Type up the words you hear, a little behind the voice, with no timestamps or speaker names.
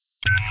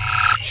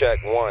check,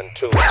 1,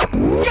 2.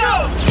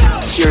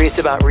 Go! Curious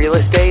about real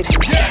estate?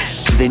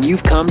 Yes! Then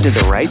you've come to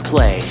the right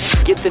place.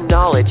 Get the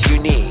knowledge you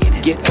need.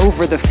 Get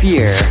over the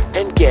fear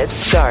and get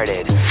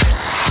started.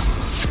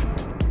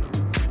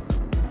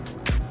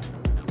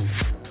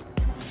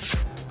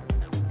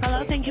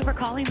 Hello, thank you for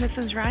calling. This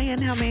is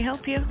Ryan. How may I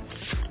help you?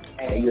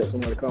 Yes,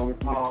 somebody call me.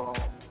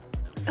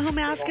 Who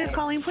may I ask is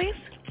calling, please?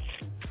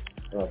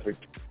 Victor.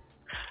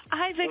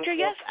 Hi, Victor.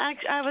 Yes,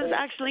 I was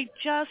actually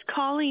just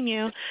calling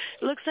you. It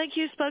looks like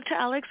you spoke to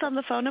Alex on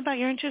the phone about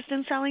your interest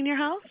in selling your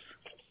house.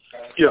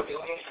 Yeah.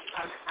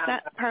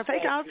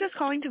 Perfect. I was just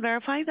calling to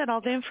verify that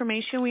all the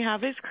information we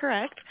have is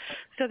correct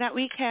so that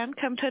we can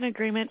come to an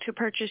agreement to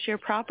purchase your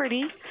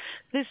property.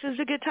 This is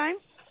a good time?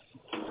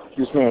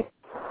 Yes, ma'am.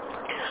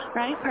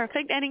 Right,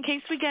 perfect. And in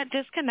case we get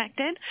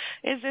disconnected,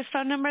 is this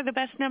phone number the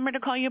best number to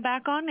call you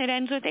back on? It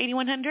ends with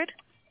 8100?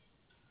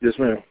 Yes,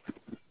 ma'am.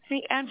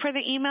 And for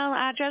the email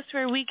address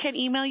where we can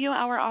email you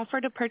our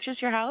offer to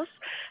purchase your house,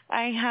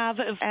 I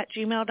have at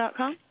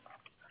gmail.com.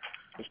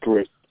 That's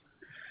correct.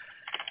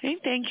 Okay,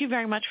 thank you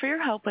very much for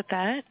your help with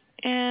that.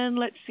 And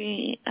let's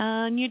see,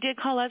 you did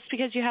call us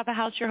because you have a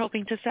house you're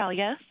hoping to sell,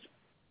 yes?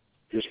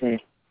 Yes, ma'am.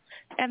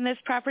 And this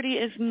property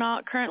is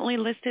not currently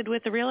listed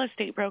with the real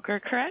estate broker,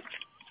 correct?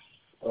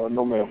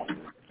 No, ma'am.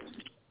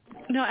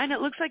 No, and it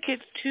looks like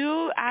it's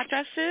two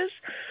addresses,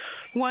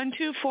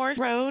 124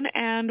 Road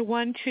and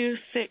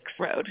 126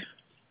 Road.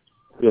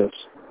 Yes.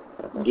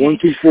 Okay.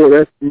 124,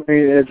 that's the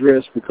main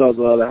address because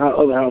the other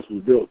house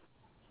was built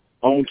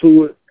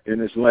onto it,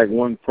 and it's like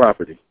one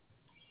property.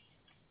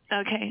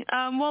 Okay.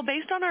 Well,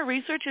 based on our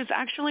research, it's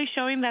actually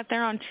showing that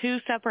they're on two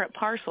separate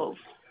parcels.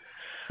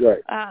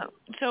 Right.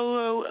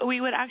 So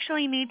we would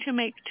actually need to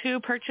make two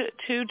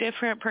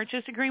different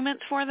purchase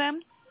agreements for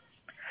them.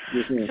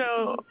 Yes, ma'am.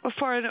 So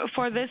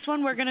for this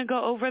one, we're going to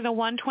go over the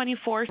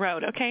 124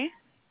 Road, okay?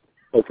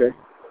 Okay.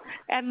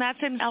 And that's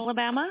in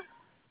Alabama?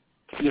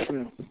 Yes,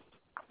 ma'am.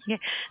 Yeah.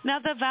 Now,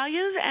 the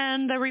values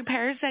and the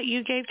repairs that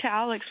you gave to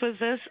Alex,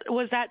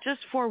 was that just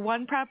for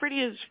one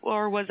property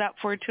or was that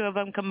for two of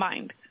them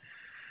combined?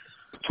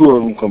 Two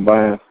of them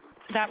combined.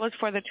 That was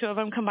for the two of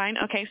them combined?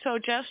 Okay, so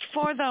just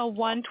for the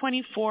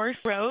 124th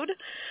Road,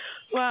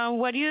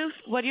 what do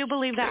you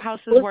believe that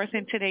house is worth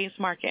in today's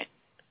market?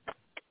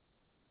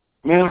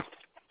 Ma'am?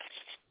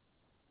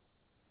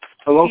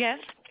 Hello?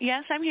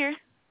 Yes, I'm here.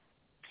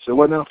 So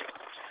what now?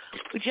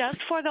 Just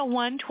for the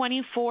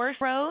 124th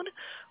Road,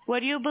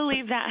 what do you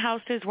believe that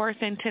house is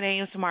worth in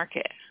today's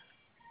market?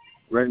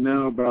 Right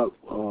now, about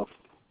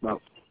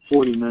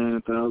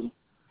 49,000.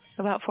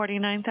 About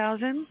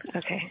 49,000?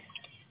 Okay.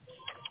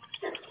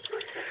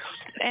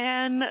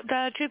 And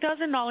the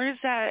 $2,000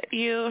 that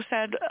you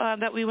said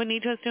that we would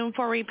need to assume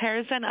for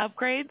repairs and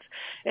upgrades,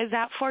 is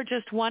that for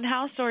just one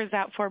house or is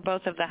that for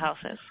both of the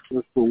houses?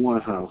 That's for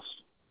one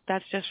house.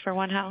 That's just for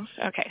one house?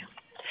 Okay.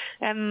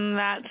 And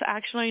that's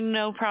actually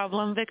no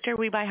problem, Victor.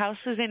 We buy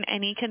houses in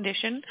any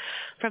condition,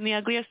 from the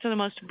ugliest to the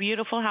most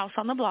beautiful house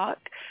on the block.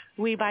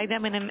 We buy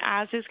them in an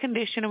as-is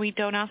condition, and we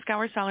don't ask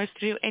our sellers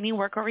to do any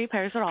work or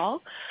repairs at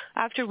all.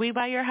 After we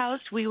buy your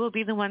house, we will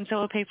be the ones that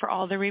will pay for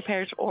all the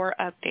repairs or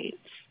updates.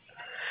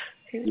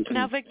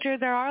 Now, Victor,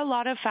 there are a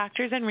lot of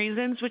factors and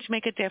reasons which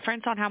make a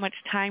difference on how much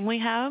time we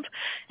have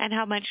and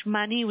how much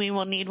money we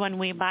will need when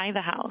we buy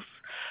the house.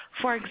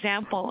 For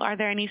example, are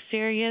there any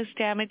serious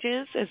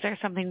damages? Is there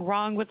something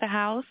wrong with the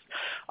house?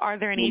 Are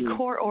there any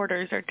court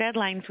orders or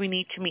deadlines we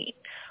need to meet?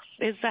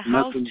 Is the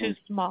house too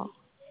small?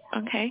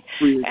 Okay.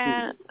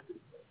 And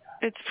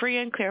it's free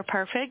and clear.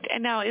 Perfect.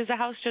 And now, is the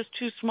house just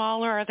too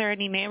small, or are there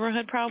any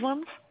neighborhood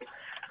problems?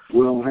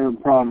 Well, I have a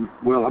problem.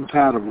 Well, I'm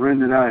tired of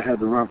renting it out. I had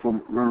to run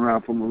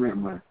around for my rent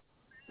money.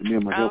 And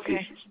then my health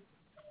issues.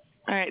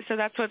 All right, so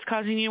that's what's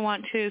causing you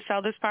want to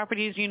sell this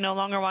property is you no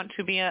longer want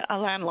to be a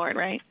landlord,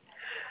 right?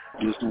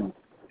 Yes, ma'am.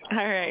 All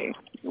right.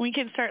 We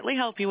can certainly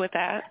help you with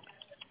that.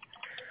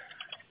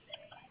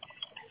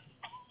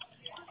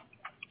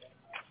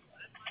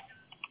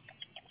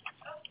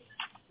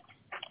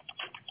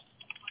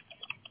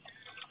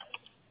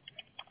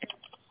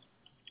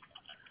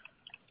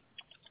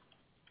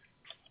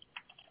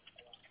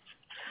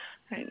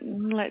 All right,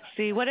 let's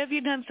see. What have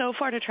you done so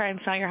far to try and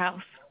sell your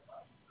house?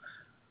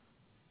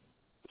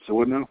 So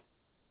what now?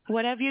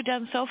 What have you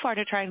done so far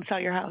to try and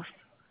sell your house?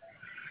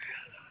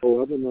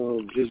 Oh, I've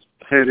been just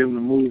had him to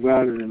move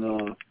out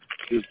and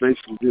just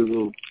basically did a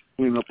little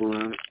clean up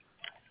around it.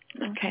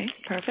 Okay,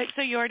 perfect.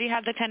 So you already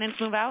had the tenants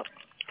move out?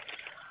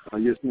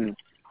 Yes, ma'am.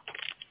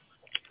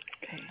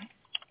 Okay.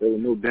 There were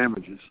no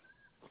damages.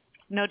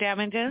 No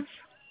damages?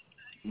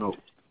 No.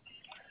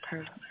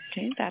 Perfect.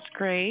 Okay, that's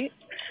great.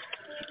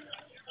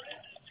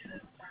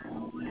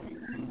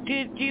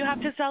 Do you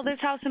have to sell this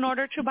house in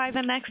order to buy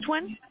the next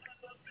one?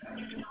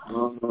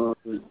 No,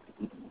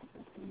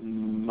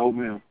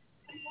 ma'am.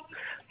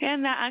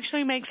 And that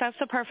actually makes us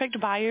the perfect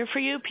buyer for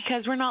you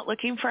because we're not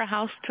looking for a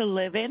house to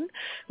live in.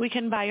 We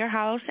can buy your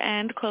house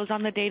and close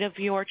on the date of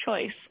your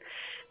choice.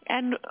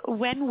 And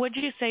when would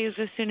you say is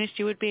the soonest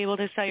you would be able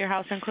to sell your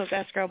house and close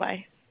escrow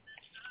by?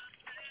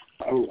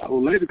 I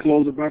would like to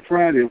close it by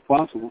Friday if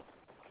possible.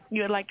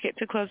 You would like it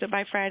to close it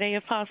by Friday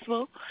if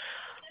possible?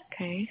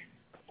 Okay.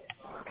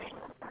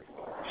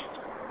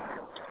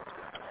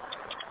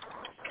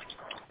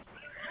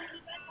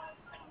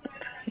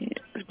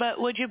 But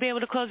would you be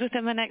able to close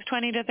within the next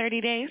 20 to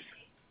 30 days?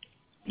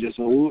 Yes,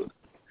 I would.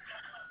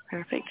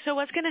 Perfect. So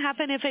what's going to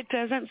happen if it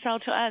doesn't sell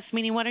to us?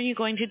 Meaning, what are you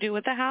going to do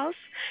with the house?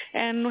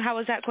 And how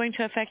is that going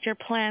to affect your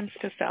plans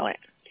to sell it?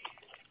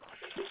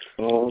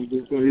 I'm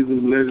just going to either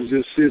let it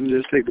just sit and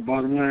just take the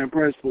bottom line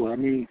price for it. I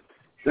mean,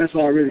 that's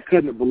already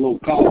cutting it below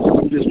cost.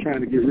 I'm just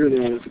trying to get rid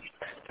of it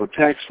for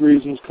tax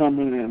reasons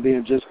coming and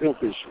then just health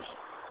issues.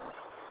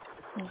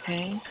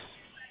 Okay.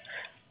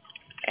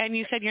 And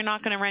you said you're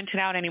not going to rent it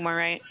out anymore,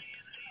 right?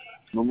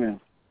 No,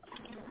 ma'am.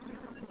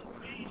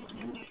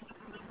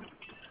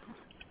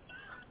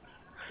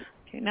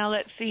 Okay, now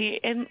let's see.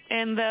 In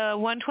the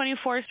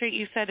 124th Street,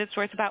 you said it's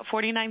worth about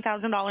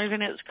 $49,000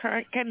 in its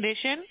current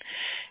condition.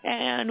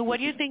 And what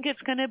do you think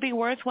it's going to be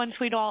worth once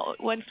we do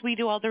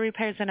all the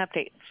repairs and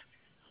updates?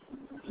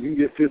 You can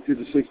get 50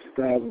 to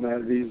 60,000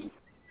 out of these.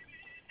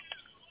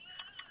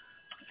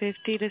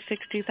 50 to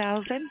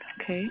 60,000.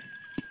 Okay.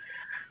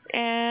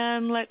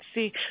 And let's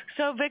see.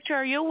 So, Victor,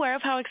 are you aware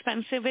of how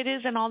expensive it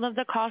is and all of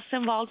the costs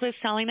involved with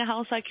selling a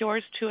house like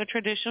yours to a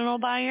traditional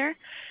buyer,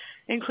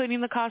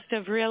 including the cost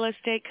of real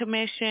estate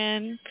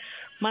commission,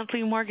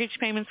 monthly mortgage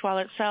payments while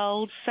it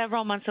sells,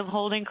 several months of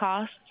holding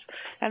costs,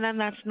 and then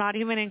that's not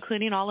even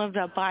including all of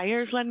the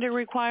buyer's lender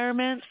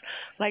requirements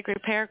like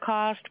repair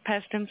cost,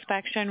 pest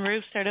inspection,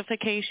 roof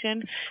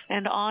certification,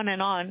 and on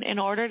and on. In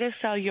order to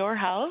sell your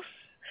house,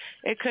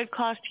 it could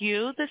cost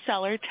you, the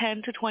seller,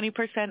 10 to 20%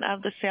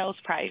 of the sales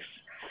price.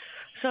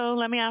 So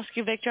let me ask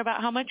you, Victor,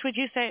 about how much would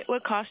you say it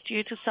would cost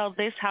you to sell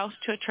this house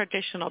to a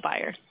traditional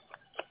buyer?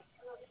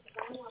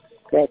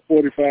 About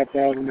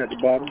 45,000 at the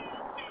bottom.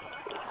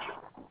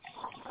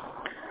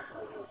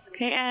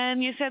 Okay,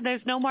 and you said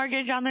there's no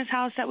mortgage on this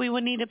house that we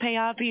would need to pay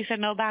off. You said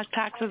no back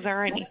taxes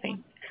or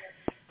anything.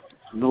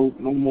 No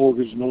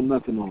mortgage, no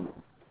nothing on it.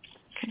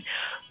 Okay.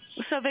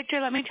 So, Victor,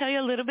 let me tell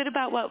you a little bit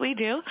about what we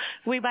do.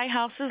 We buy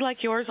houses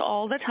like yours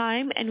all the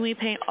time, and we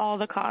pay all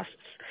the costs.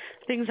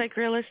 Things like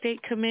real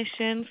estate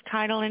commissions,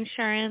 title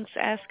insurance,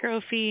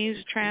 escrow fees,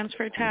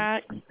 transfer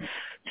tax,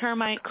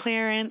 termite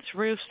clearance,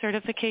 roof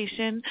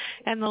certification,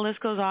 and the list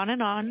goes on.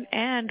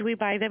 And we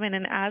buy them in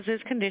an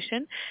as-is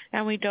condition,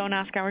 and we don't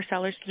ask our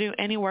sellers to do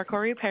any work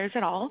or repairs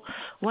at all.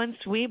 Once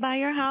we buy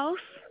your house,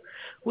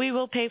 we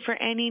will pay for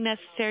any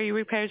necessary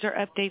repairs or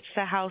updates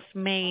the house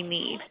may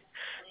need.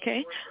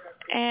 Okay?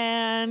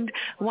 And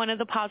one of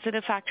the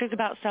positive factors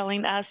about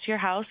selling us your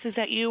house is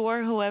that you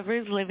or whoever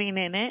is living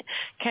in it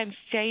can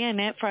stay in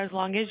it for as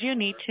long as you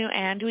need to,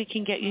 and we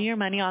can get you your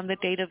money on the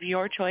date of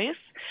your choice.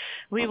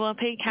 We will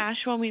pay cash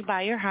when we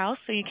buy your house,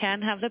 so you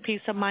can have the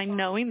peace of mind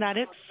knowing that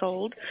it's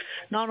sold.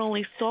 Not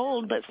only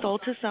sold, but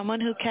sold to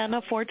someone who can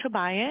afford to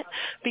buy it,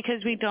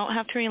 because we don't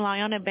have to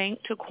rely on a bank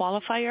to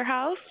qualify your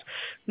house,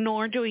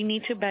 nor do we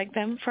need to beg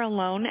them for a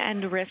loan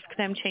and risk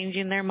them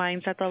changing their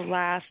minds at the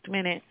last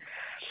minute.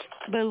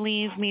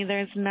 Believe me,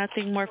 there's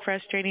nothing more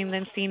frustrating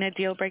than seeing a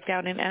deal break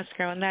down in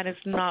escrow, and that is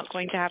not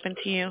going to happen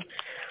to you.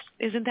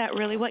 Isn't that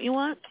really what you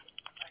want?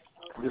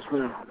 Yes,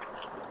 ma'am.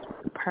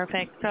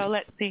 Perfect. So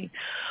let's see.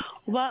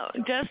 Well,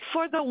 just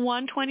for the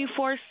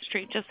 124th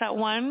Street, just that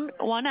one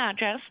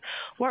address,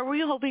 what were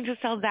you hoping to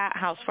sell that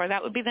house for?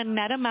 That would be the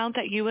net amount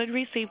that you would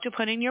receive to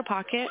put in your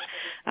pocket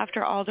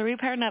after all the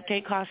repair and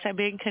update costs have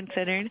been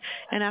considered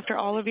and after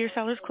all of your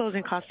seller's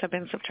closing costs have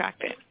been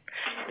subtracted.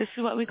 This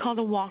is what we call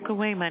the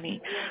walk-away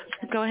money.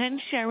 Go ahead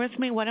and share with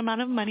me, what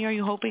amount of money are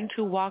you hoping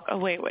to walk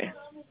away with?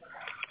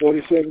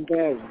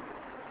 $47,000.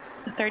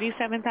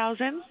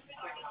 $37,000?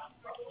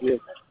 Yes.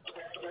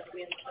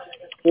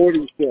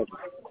 47.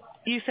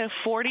 You said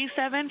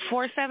 47?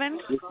 47?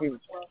 Yes, ma'am.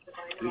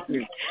 Yes,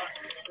 ma'am.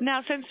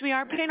 Now, since we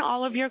are paying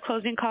all of your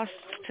closing costs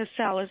to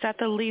sell, is that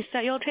the least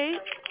that you'll take?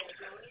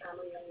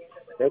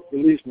 That's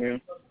the least,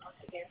 ma'am.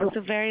 At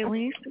the very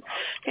least.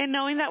 And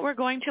knowing that we're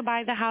going to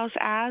buy the house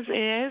as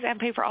is and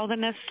pay for all the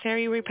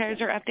necessary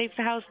repairs or updates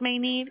the house may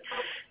need,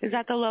 is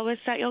that the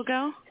lowest that you'll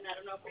go?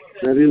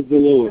 That is the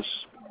lowest.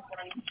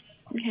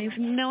 Okay,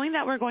 so knowing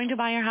that we're going to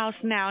buy your house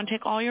now and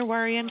take all your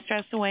worry and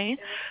stress away,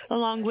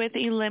 along with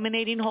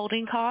eliminating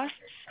holding costs,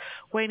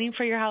 waiting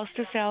for your house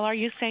to sell, are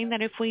you saying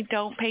that if we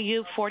don't pay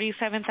you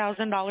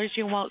 $47,000,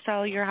 you won't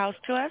sell your house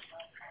to us?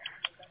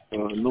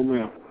 No,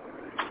 ma'am.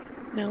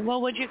 No.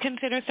 Well, would you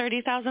consider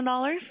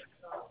 $30,000?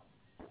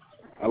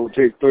 I would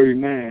take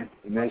 39,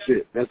 and that's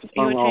it. That's the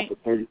final offer,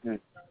 39.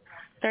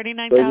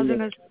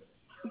 39,000 is,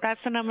 that's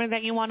the number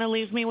that you want to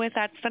leave me with?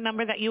 That's the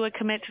number that you would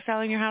commit to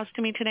selling your house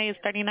to me today is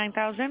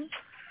 39,000?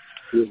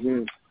 Yes,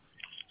 ma'am.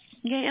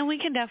 Yeah, and we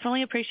can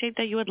definitely appreciate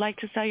that you would like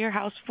to sell your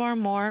house for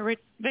more,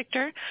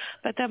 Victor,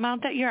 but the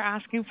amount that you're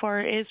asking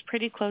for is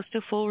pretty close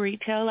to full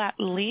retail at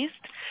least,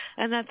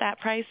 and at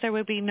that price there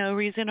would be no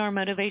reason or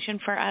motivation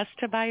for us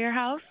to buy your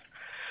house.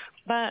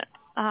 But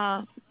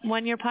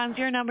when your plans,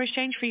 your numbers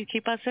change for you,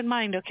 keep us in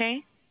mind,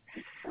 okay?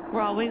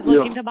 We're always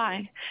looking to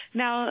buy.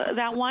 Now,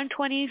 that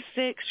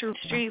 126th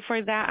Street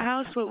for that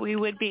house,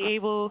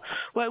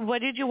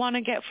 what did you want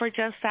to get for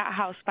just that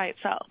house by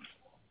itself?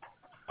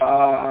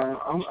 I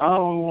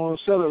don't want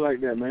to sell it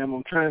like that, ma'am.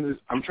 I'm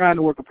trying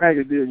to work a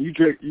package deal. You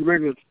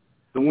regular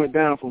went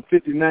down from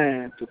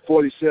 59 to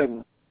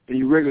 47, and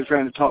you regular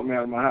trying to talk me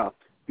out of my house.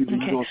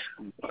 Okay.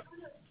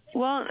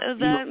 Well,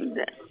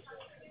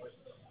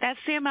 that's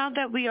the amount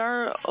that we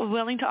are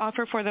willing to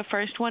offer for the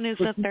first one is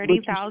the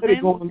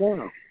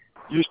 $30,000.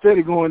 You're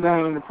steady going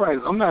down in the price.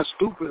 I'm not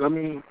stupid. I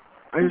mean,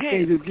 I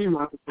can't just give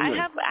you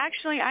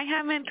I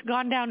haven't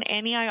gone down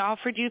any. I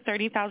offered you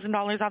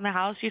 $30,000 on the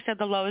house. You said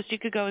the lowest you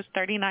could go is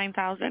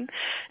 $39,000,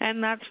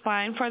 and that's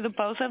fine. For the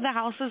both of the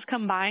houses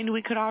combined,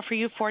 we could offer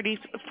you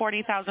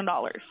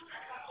 $40,000.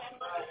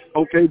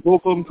 Okay,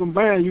 both of them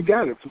combined, you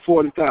got it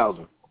for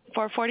 $40,000.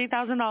 For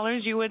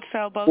 $40,000, you would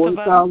sell both of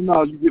them.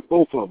 $40,000, you get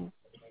both of them.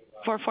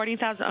 For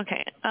 $40,000,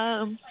 okay.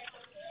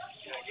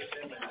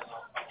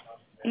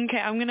 Okay,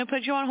 I'm going to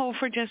put you on hold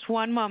for just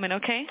one moment,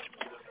 okay?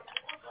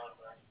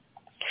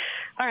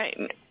 All right.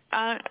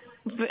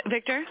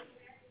 Victor?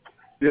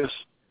 Yes.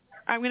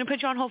 I'm going to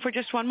put you on hold for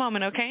just one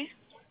moment, okay?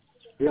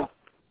 Yeah.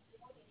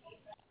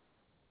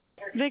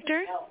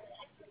 Victor?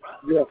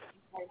 Yeah.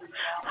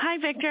 Hi,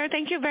 Victor.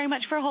 Thank you very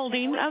much for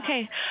holding.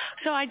 Okay,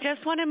 so I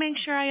just want to make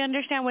sure I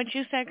understand what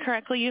you said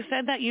correctly. You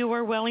said that you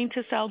were willing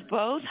to sell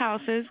both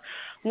houses,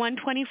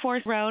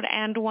 124th Road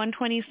and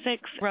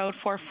 126th Road,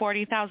 for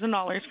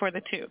 $40,000 for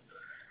the two.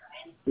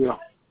 Yeah.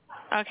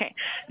 Okay.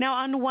 Now,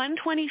 on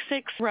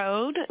 126th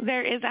Road,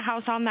 there is a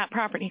house on that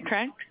property,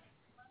 correct?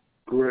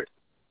 Correct.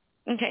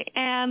 Okay,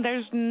 and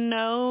there's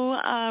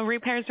no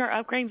repairs or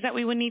upgrades that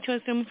we would need to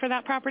assume for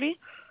that property?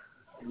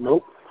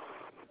 Nope.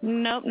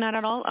 Nope, not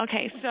at all.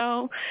 Okay,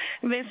 so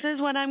this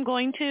is what I'm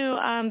going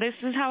to, this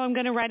is how I'm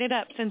going to write it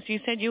up, since you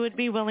said you would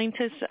be willing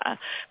to,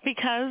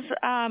 because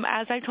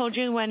as I told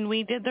you when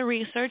we did the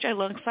research, it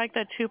looks like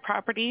the two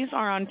properties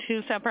are on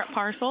two separate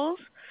parcels.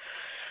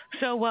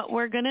 So what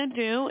we're going to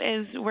do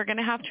is we're going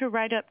to have to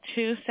write up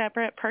two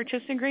separate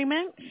purchase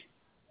agreements.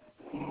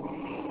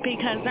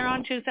 Because they're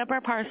on two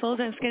separate parcels,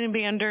 it's going to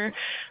be under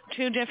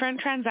two different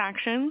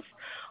transactions.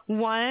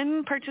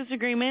 One purchase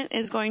agreement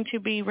is going to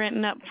be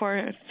written up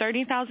for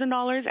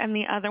 $30,000, and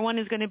the other one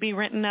is going to be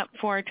written up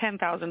for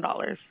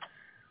 $10,000.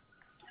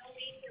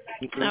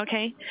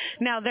 Okay.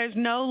 Now, there's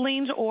no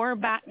liens or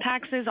back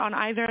taxes on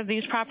either of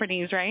these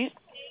properties, right?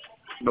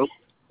 Nope.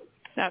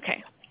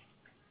 Okay.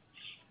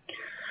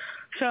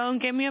 So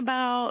give me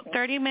about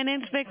 30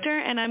 minutes, Victor,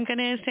 and I'm going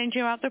to send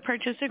you out the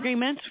purchase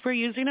agreements. We're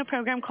using a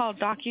program called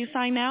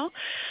DocuSign now,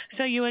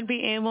 so you would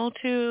be able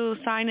to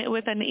sign it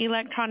with an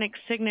electronic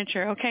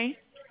signature, okay?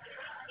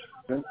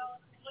 Okay.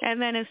 And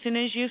then as soon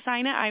as you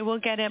sign it, I will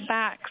get it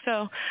back.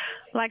 So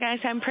like I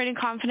said, I'm pretty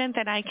confident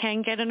that I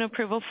can get an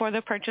approval for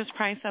the purchase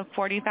price of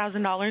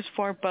 $40,000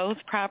 for both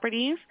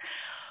properties.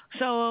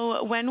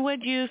 So when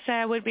would you say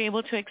I would be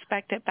able to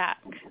expect it back,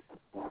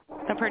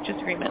 the purchase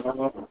agreement?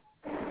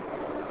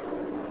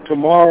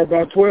 Tomorrow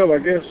about 12, I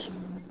guess.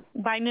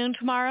 By noon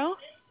tomorrow?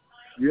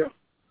 Yeah.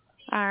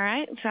 All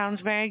right.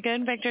 Sounds very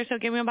good, Victor. So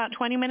give me about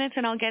 20 minutes,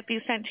 and I'll get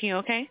these sent to you,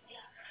 okay?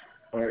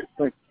 All right.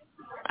 Thank you.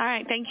 All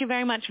right. Thank you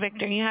very much,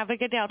 Victor. You have a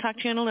good day. I'll talk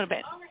to you in a little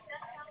bit.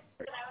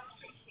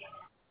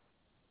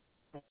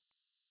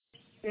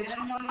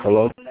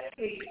 Hello?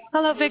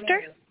 Hello,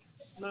 Victor?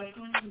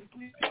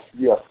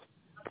 Yeah.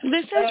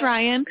 This is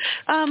Ryan.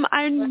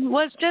 I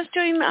was just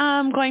going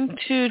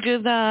to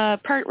do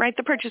write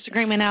the purchase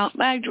agreement out.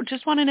 I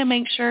just wanted to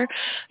make sure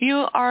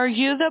are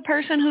you the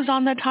person who's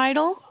on the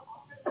title?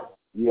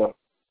 Yeah.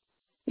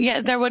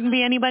 Yeah, there wouldn't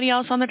be anybody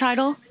else on the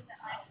title?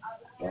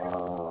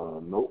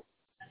 Nope.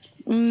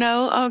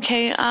 No,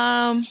 okay.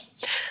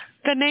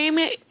 The name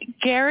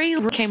Gary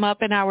came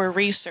up in our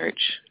research.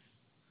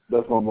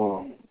 That's my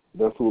mom.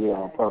 That's who they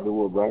probably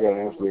would, but I got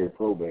to answer their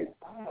probate.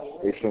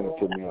 They sent it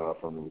to me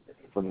from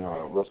the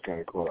Rusk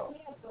County Courthouse.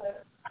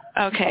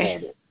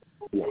 Okay.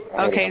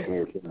 Okay.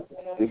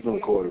 It's been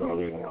recorded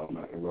already now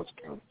in Rusk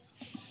County.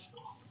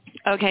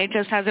 Okay,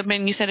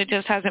 you said it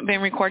just hasn't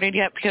been recorded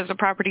yet because the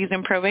property's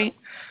in probate?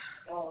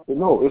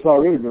 No, it's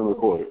already been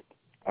recorded.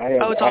 I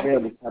have the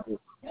copy.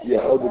 Yeah,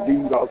 of the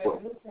deed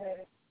also.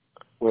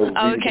 Well,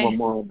 the deed for my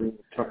mom being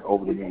turned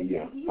over to me,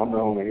 yeah. I'm the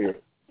owner here.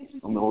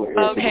 I'm the owner here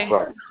for the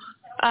property.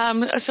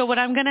 So what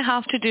I'm going to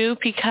have to do,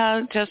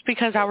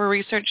 because our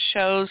research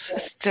shows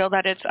still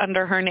that it's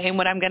under her name,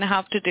 what I'm going to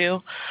have to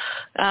do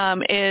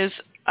is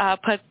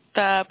put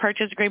the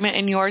purchase agreement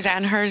in yours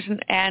and hers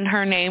and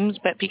her names,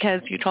 but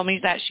because you told me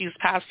that she's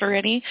passed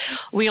already,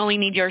 we only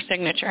need your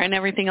signature, and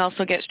everything else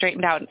will get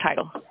straightened out in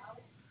title.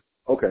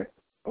 Okay.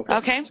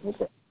 Okay?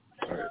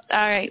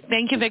 All right.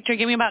 Thank you, Victor.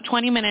 Give me about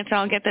 20 minutes, and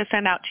I'll get this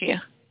sent out to you.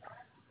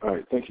 All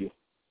right. Thank you.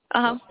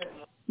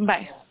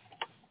 Bye.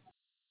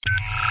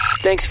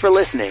 Thanks for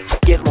listening.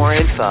 Get more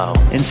info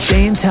and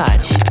stay in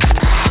touch